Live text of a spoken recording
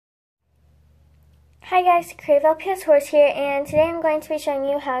Hi guys, Crave LPS Horse here, and today I'm going to be showing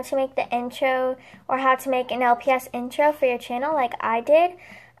you how to make the intro or how to make an LPS intro for your channel like I did.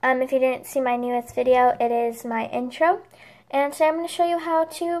 If you didn't see my newest video, it is my intro, and today I'm going to show you how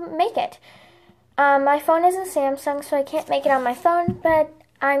to make it. My phone is a Samsung, so I can't make it on my phone, but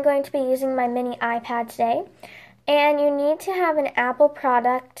I'm going to be using my mini iPad today. And you need to have an Apple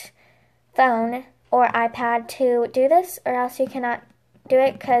product phone or iPad to do this, or else you cannot do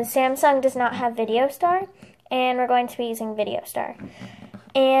it because Samsung does not have VideoStar, and we're going to be using VideoStar.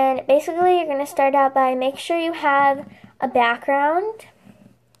 And basically, you're going to start out by make sure you have a background.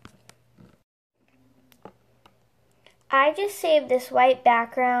 I just saved this white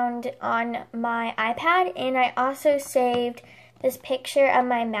background on my iPad, and I also saved this picture of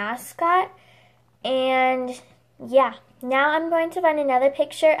my mascot. And yeah, now I'm going to find another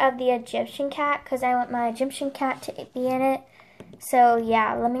picture of the Egyptian cat because I want my Egyptian cat to be in it. So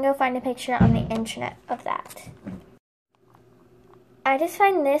yeah, let me go find a picture on the internet of that. I just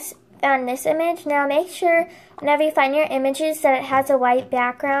found this image. Now make sure whenever you find your images that it has a white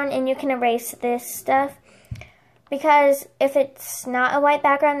background, and you can erase this stuff. Because if it's not a white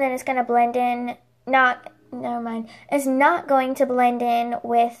background, then it's going to blend in, it's not going to blend in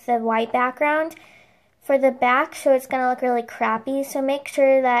with the white background for the back, so it's going to look really crappy. So make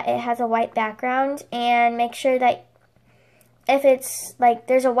sure that it has a white background, and make sure that if it's like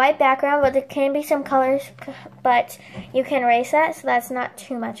there's a white background, but there can be some colors, but you can erase that, so that's not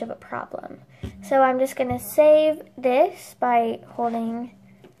too much of a problem. So I'm just going to save this by holding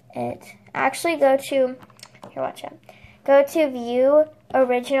it. Actually go to, here, watch out. Go to view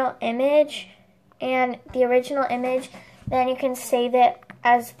original image, and the original image, then you can save it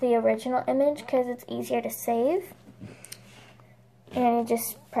as the original image because it's easier to save. And you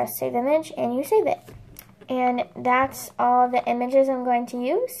just press save image and you save it. And that's all the images I'm going to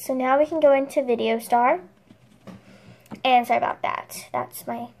use. So now we can go into VideoStar. And sorry about that. That's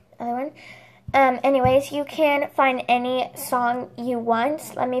my other one. Anyways, you can find any song you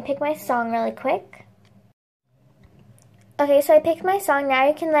want. Let me pick my song really quick. Okay, so I picked my song. Now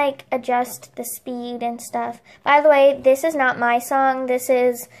you can like adjust the speed and stuff. By the way, this is not my song. This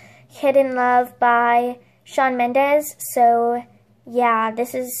is Hidden Love by Shawn Mendes. So yeah,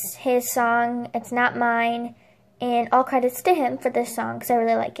 this is his song. It's not mine. And all credits to him for this song because I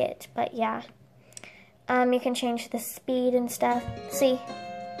really like it. But yeah. You can change the speed and stuff. See?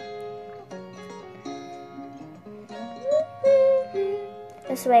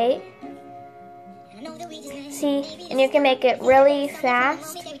 Just wait. See? And you can make it really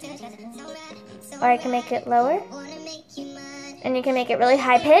fast. Or I can make it lower. And you can make it really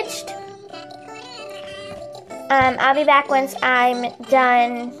high-pitched. I'll be back once I'm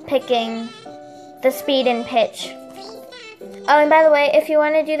done picking the speed and pitch. Oh, and by the way, if you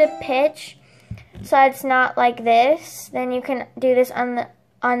want to do the pitch so it's not like this, then you can do this on the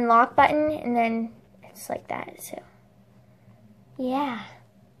unlock button, and then it's like that. So, yeah.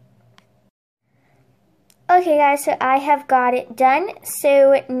 Okay, guys, so I have got it done.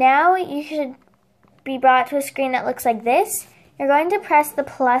 So now you should be brought to a screen that looks like this. You're going to press the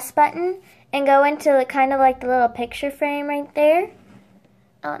plus button and go into kind of like the little picture frame right there.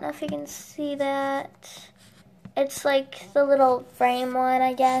 I don't know if you can see that. It's like the little frame one,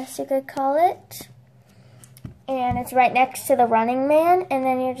 I guess you could call it. And it's right next to the Running Man. And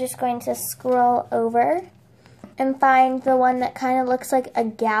then you're just going to scroll over and find the one that kind of looks like a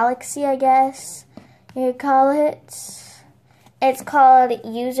galaxy, I guess you could call it. It's called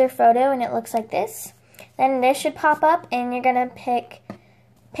User Photo, and it looks like this. Then this should pop up, and you're going to pick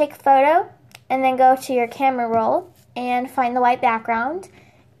photo, and then go to your camera roll and find the white background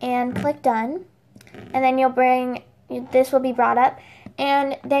and click done. And then this will be brought up,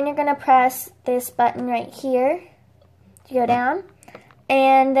 and then you're going to press this button right here to go down,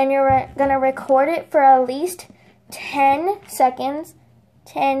 and then you're going to record it for at least 10 seconds,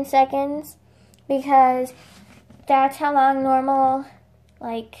 because that's how long normal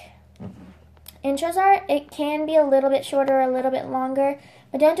like intros are. It can be a little bit shorter or a little bit longer,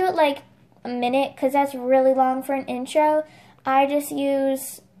 but don't do it like a minute because that's really long for an intro. I just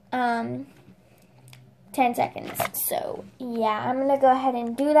use 10 seconds. So yeah, I'm gonna go ahead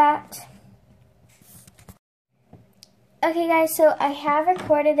and do that. Okay guys, so I have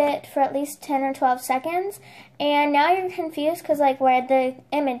recorded it for at least 10 or 12 seconds, and now you're confused because like where'd the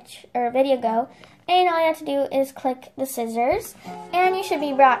image or video go, and all you have to do is click the scissors and you should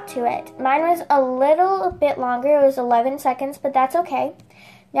be brought to it. Mine was a little bit longer, it was 11 seconds, but that's okay.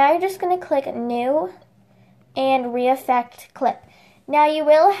 Now you're just going to click new and re-effect clip. Now you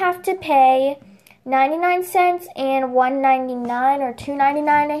will have to pay 99 cents and $1.99 or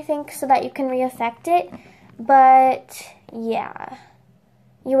 $2.99, I think, so that you can re-effect it. But yeah,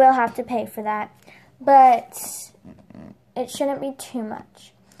 you will have to pay for that. But it shouldn't be too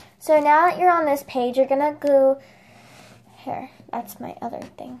much. So now that you're on this page, you're gonna go here. That's my other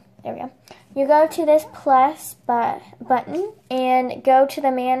thing. There we go. You go to this plus button and go to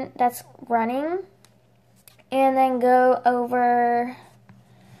the man that's running, and then go over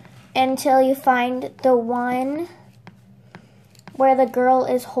until you find the one where the girl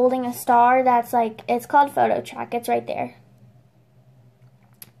is holding a star. That's like, it's called photo track. It's right there.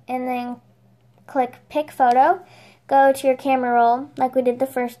 And then click pick photo. Go to your camera roll like we did the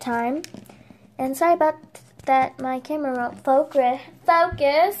first time. And sorry about that, my camera won't focus.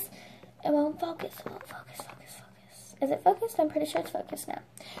 It won't focus. Is it focused? I'm pretty sure it's focused now.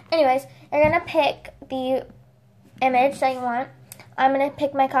 Anyways, you're going to pick the image that you want. I'm going to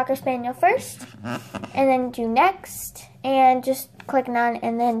pick my Cocker Spaniel first, and then do next, and just click none,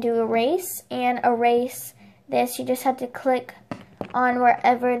 and then do erase, and erase this. You just have to click on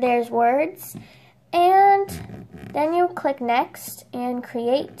wherever there's words, and then you click next, and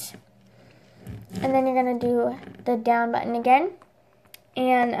create, and then you're going to do the down button again,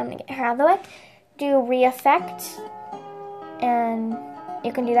 and I'm going to get her out of the way. Do re-effect, and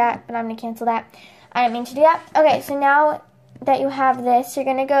you can do that, but I'm going to cancel that. I didn't mean to do that. Okay, so now that you have this, you're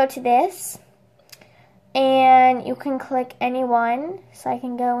going to go to this, and you can click any one, so I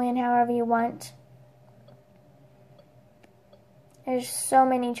can go in however you want. There's so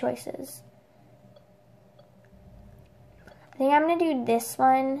many choices. I think I'm going to do this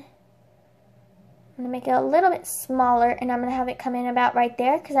one. I'm going to make it a little bit smaller, and I'm going to have it come in about right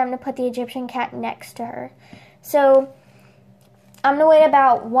there, because I'm going to put the Egyptian cat next to her. So I'm going to wait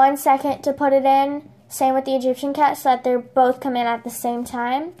about 1 second to put it in. Same with the Egyptian cat, so that they're both come in at the same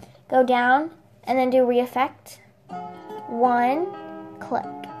time. Go down, and then do re-effect. 1, click.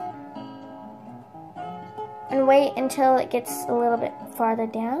 And wait until it gets a little bit farther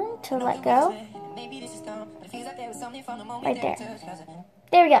down to let go. Right there.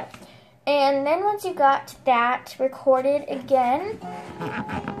 There we go. And then once you got that recorded again,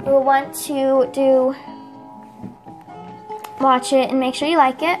 you'll want to watch it and make sure you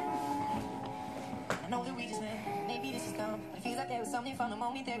like it.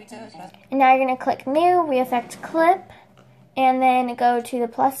 And now you're going to click new, re-effect clip, and then go to the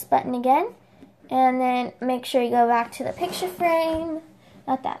plus button again, and then make sure you go back to the picture frame,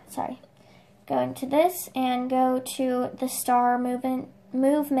 not that, sorry. Go into this and go to the star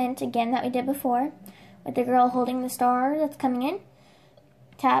movement again that we did before, with the girl holding the star that's coming in.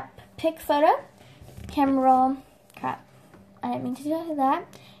 Tap pick photo, camera roll, crap, I didn't mean to do that,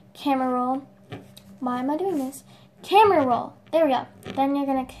 camera roll, why am I doing this? Camera roll. There we go. Then you're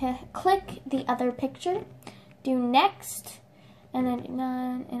going to click the other picture, do next, and then do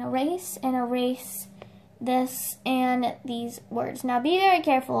none, and erase this and these words. Now be very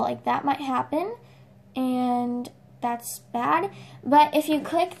careful, like that might happen, and that's bad. But if you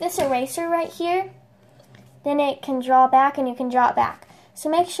click this eraser right here, then it can draw back, and you can draw it back. So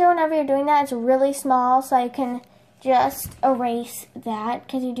make sure whenever you're doing that, it's really small, so you can just erase that,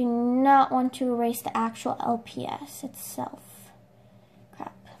 because you do not want to erase the actual LPS itself.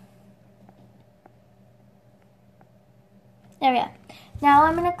 Crap. There we go. Now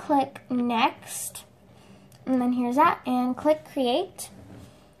I'm going to click next, and then here's that, and click create,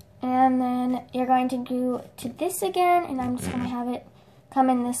 and then you're going to go to this again, and I'm just going to have it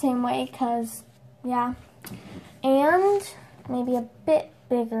come in the same way, because, yeah, and maybe a bit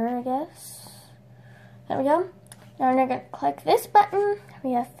bigger, I guess. There we go. Now I'm going to click this button,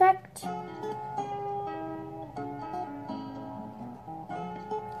 re-effect.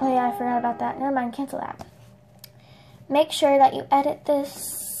 Oh yeah, I forgot about that. Never mind, cancel that. Make sure that you edit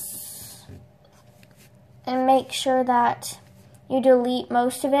this, and make sure that you delete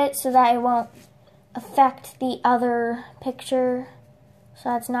most of it so that it won't affect the other picture, so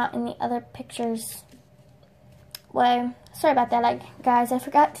that's not in the other picture's way. Sorry about that, guys, I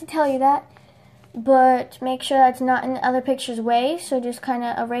forgot to tell you that. But make sure that's not in the other picture's way, so just kind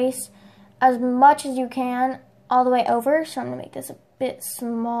of erase as much as you can all the way over. So I'm going to make this a bit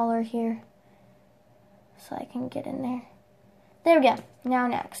smaller here so I can get in there. There we go. Now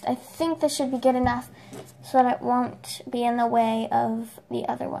next. I think this should be good enough so that it won't be in the way of the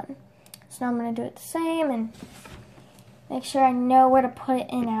other one. So now I'm going to do it the same and make sure I know where to put it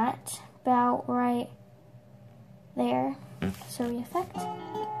in at. About right there. So re-effect.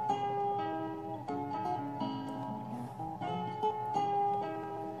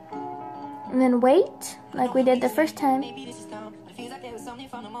 And then wait, like we did the first time.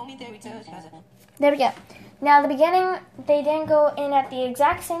 There we go. Now the beginning, they didn't go in at the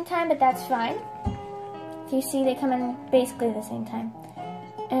exact same time, but that's fine. If you see, they come in basically the same time.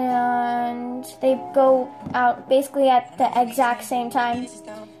 And they go out basically at the exact same time.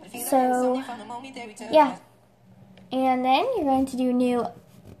 So, yeah. And then you're going to do new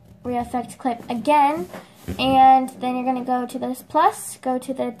RealEffects clip again. And then you're going to go to this plus, go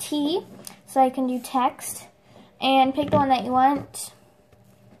to the T, so I can do text. And pick the one that you want.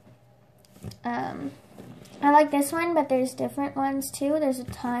 I like this one, but there's different ones too. There's a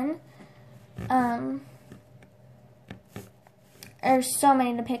ton. There's so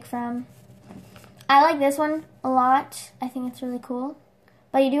many to pick from. I like this one a lot. I think it's really cool.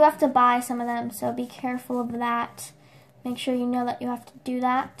 But you do have to buy some of them, so be careful of that. Make sure you know that you have to do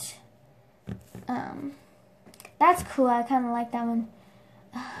that. That's cool. I kind of like that one.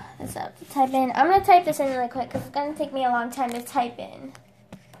 Let's have to type in. I'm going to type this in really quick because it's going to take me a long time to type in.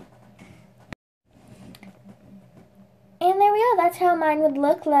 And there we go. That's how mine would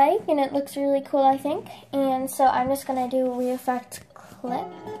look like, and it looks really cool, I think. And so I'm just going to do RealEffects clip.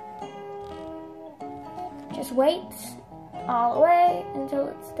 Just wait all the way until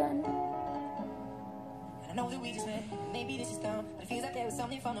it's done.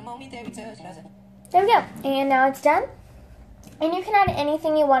 There we go. And now it's done. And you can add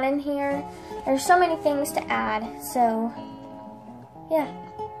anything you want in here. There's so many things to add, so yeah.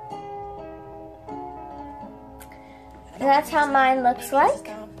 That's how mine looks like.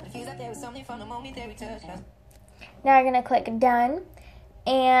 Now you're going to click done.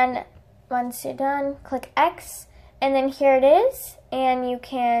 And once you're done, click X. And then here it is. And you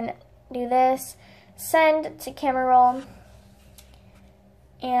can do this. Send to camera roll.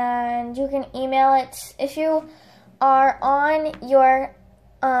 And you can email it. If you are on your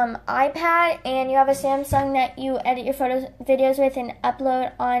iPad and you have a Samsung that you edit your videos with and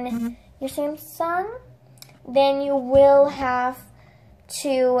upload on your Samsung, then you will have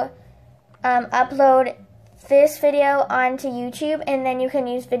to upload this video onto YouTube, and then you can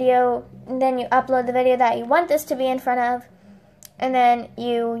use video, and then you upload the video that you want this to be in front of, and then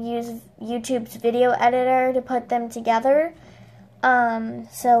you use YouTube's video editor to put them together.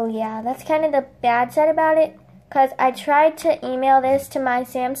 So yeah, that's kind of the bad side about it, because I tried to email this to my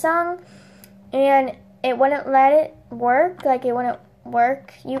Samsung, and it wouldn't let it work, like it wouldn't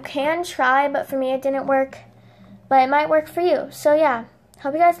work. You can try, but for me it didn't work. But it might work for you. So yeah,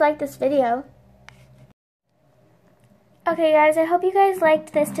 hope you guys liked this video. Okay guys, I hope you guys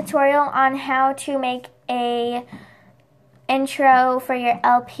liked this tutorial on how to make a intro for your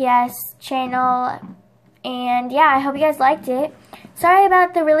LPS channel. And yeah, I hope you guys liked it. Sorry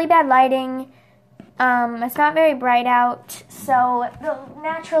about the really bad lighting. It's not very bright out, so the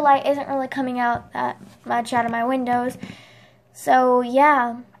natural light isn't really coming out that much out of my windows. So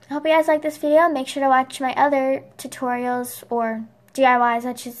yeah. I hope you guys like this video. Make sure to watch my other tutorials, or DIYs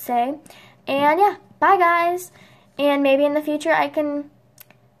I should say. And yeah, bye guys. And maybe in the future I can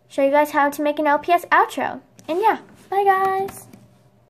show you guys how to make an LPS outro. And yeah, bye guys.